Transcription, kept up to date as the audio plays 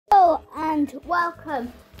and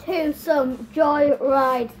welcome to some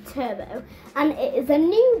Joyride Turbo, and it is a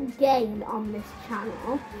new game on this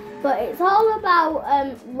channel, but it's all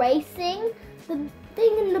about racing. The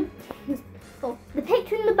thing in the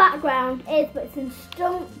picture in the background is, but it's in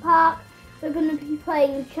Stunt Park. We're going to be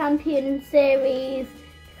playing Champion Series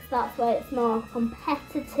because that's where it's more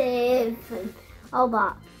competitive and all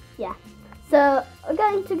that. Yeah. So we're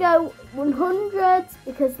going to go 100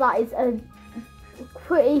 because that is a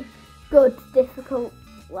pretty good difficult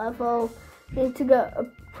level. We need to go to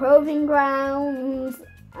proving grounds,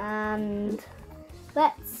 and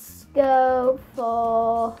let's go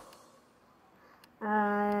for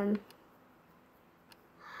a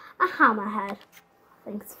hammerhead. I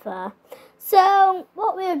think it's fair. So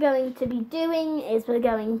what we're going to be doing is we're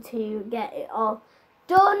going to get it all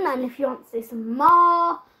done, and if you want to see some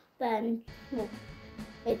more, then well,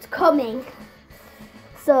 it's coming.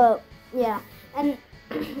 So yeah, and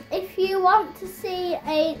if you want to see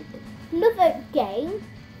another game,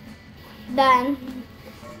 then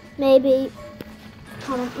maybe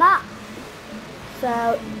comment that.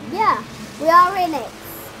 So yeah, we are in it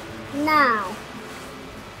now.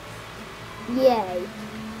 Yay.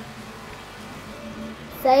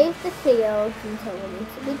 Save the field until we need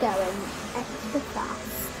to be going extra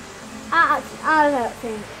fast. I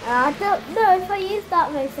don't know if I use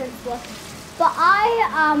that very sensibly, but I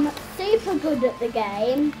am super good at the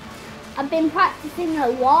game. I've been practicing a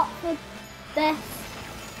lot for this,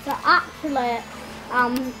 so actually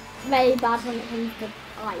I'm very bad when it comes to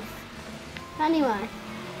ice. Anyway,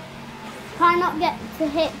 try not get to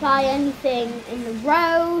hit by anything in the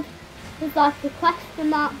road. There's like a question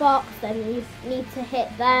mark box, then you need to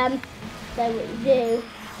hit them, then what you do.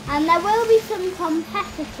 And there will be some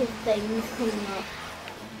competitive things coming up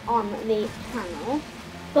on the channel,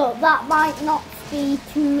 but that might not be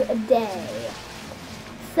today.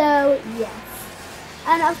 So yes,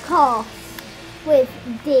 and of course with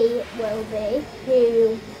D will be,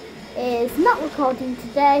 who is not recording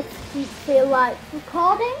today, doesn't feel like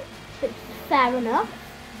recording, which is fair enough.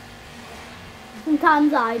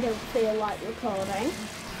 Sometimes I don't feel like recording.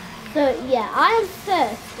 So yeah, I am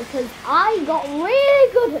first because I got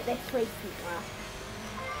really good at this recently.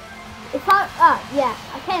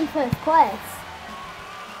 I came first place.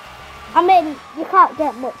 I mean, you can't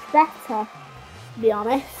get much better, to be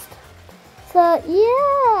honest. So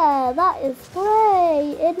yeah, that is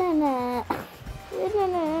great, isn't it?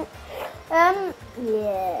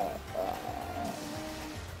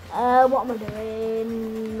 Yeah. What am I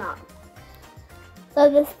doing? No. So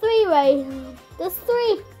there's three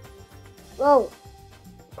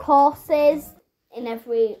courses in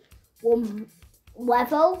every one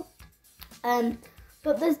level,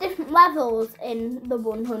 but there's different levels in the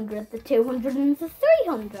 100, the 200 and the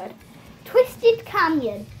 300. Twisted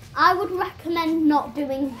Canyon, I would recommend not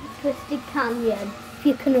doing Twisted Canyon if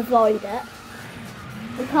you can avoid it,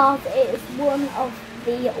 because it is one of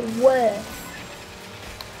the worst.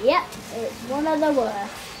 Yep, it's one of the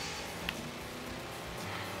worst.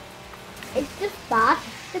 It's just bad.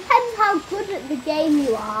 Depends how good at the game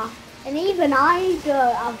you are, and even I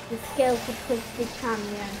don't have the skill for Twisted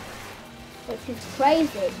Canyon, which is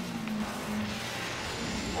crazy.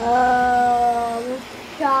 The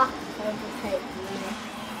shark overtaking me.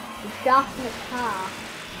 The shark in the car.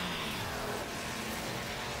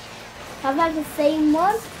 Have I ever seen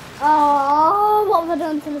one? Oh, what have I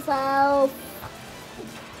done to myself?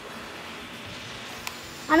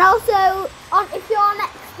 And also, if you're on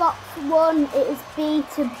Xbox One, it is B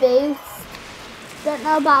to boost. Don't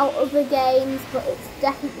know about other games, but it's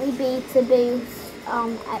definitely B to boost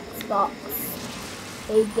on Xbox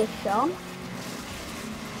Edition.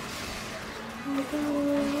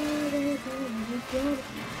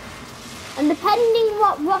 And depending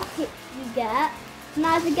what rockets you get, you can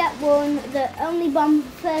either get one that only bombs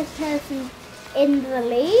the first person in the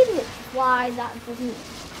lead, which is why that doesn't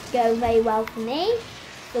go very well for me.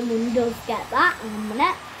 Someone does get that in a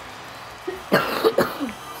minute.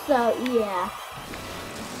 So yeah,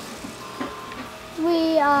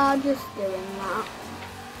 we are just doing that.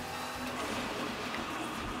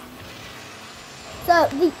 So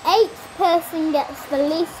the 8th person gets the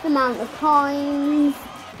least amount of coins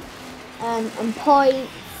and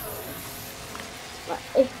points.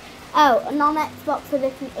 And on Xbox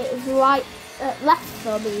Edition it is right left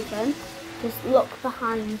sub even. Just look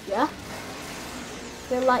behind you.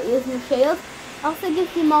 Feel like using a shield. Also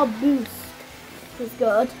gives you more boost, which is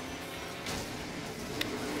good.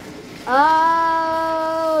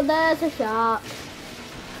 Oh, there's a shark.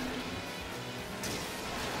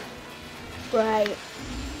 Great.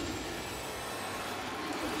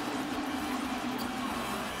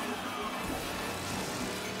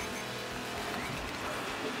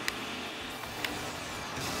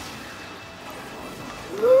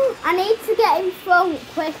 get in front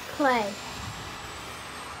quickly.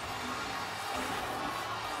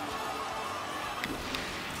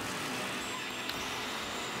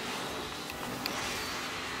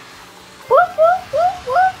 Whoop, whoop, whoop,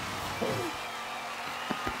 whoop.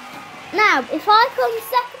 Now, if I come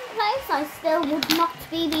second place, I still would not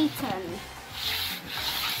be beaten.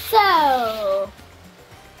 So,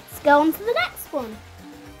 let's go on to the next one.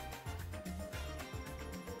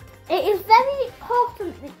 It is very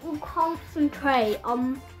important that you concentrate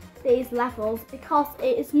on these levels because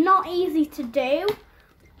it is not easy to do,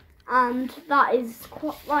 and that is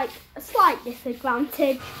quite like a slight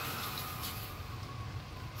disadvantage.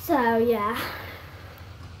 So yeah,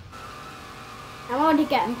 I'm already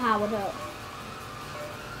getting powered up.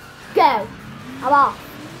 Go, I'm off.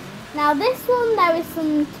 Now this one, there is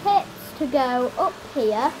some tips to go up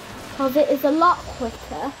here because it is a lot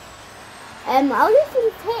quicker. I'll give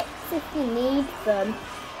some tips if you need them.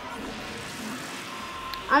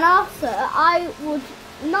 And also, I would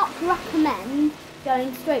not recommend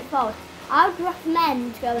going straight forward. I would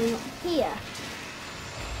recommend going up here.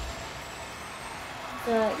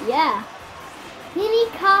 So yeah, you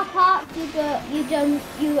need car parks.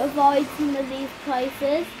 You avoid some of these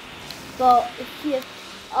places. But if you're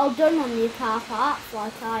all done on your car parks,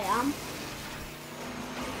 like I am,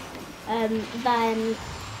 then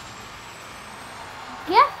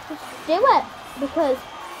yeah, just do it because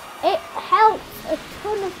it helps a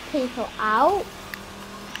ton of people out.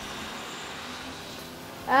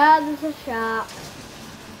 There's a shark.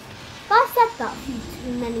 I said that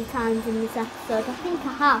too many times in this episode. I think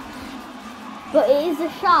I have. But it is a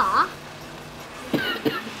shark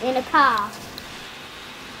in a car.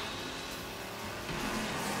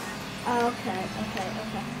 Okay.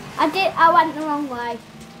 I went the wrong way.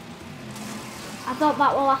 I thought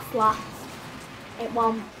that will last last. It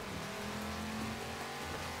won't.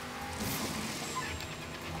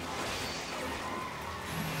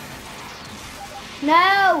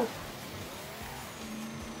 No!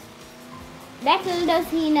 Little does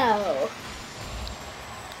he know.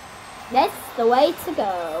 That's the way to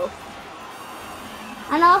go.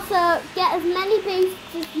 And also get as many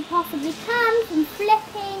boosts as you possibly can from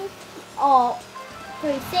flipping or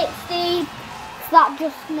 360. So that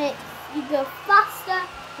just makes you go faster.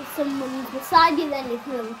 If someone's beside you, then you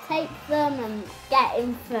can overtake them and get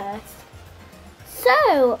in first.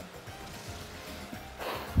 So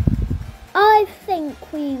I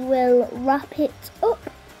think we will wrap it up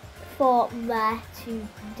for there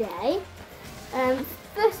today.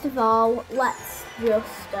 First of all, let's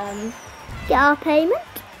just get our payment.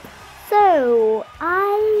 So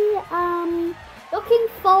I am looking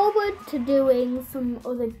forward to doing some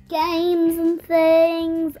other games and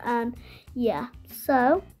things, and yeah,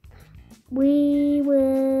 so we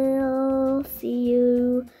will see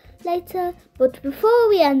you later. But before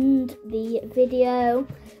we end the video,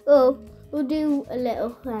 we'll do a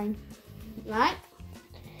little thing, right?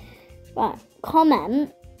 Right,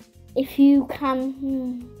 comment if you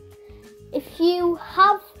can, if you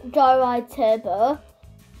have Joyride Turbo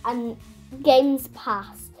and Games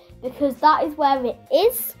Pass, because that is where it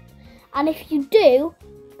is. And if you do,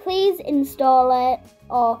 please install it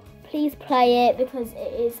or please play it because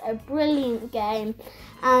it is a brilliant game.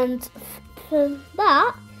 And for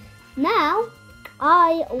that, now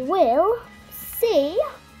I will see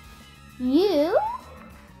you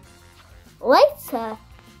later.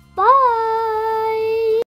 Bye.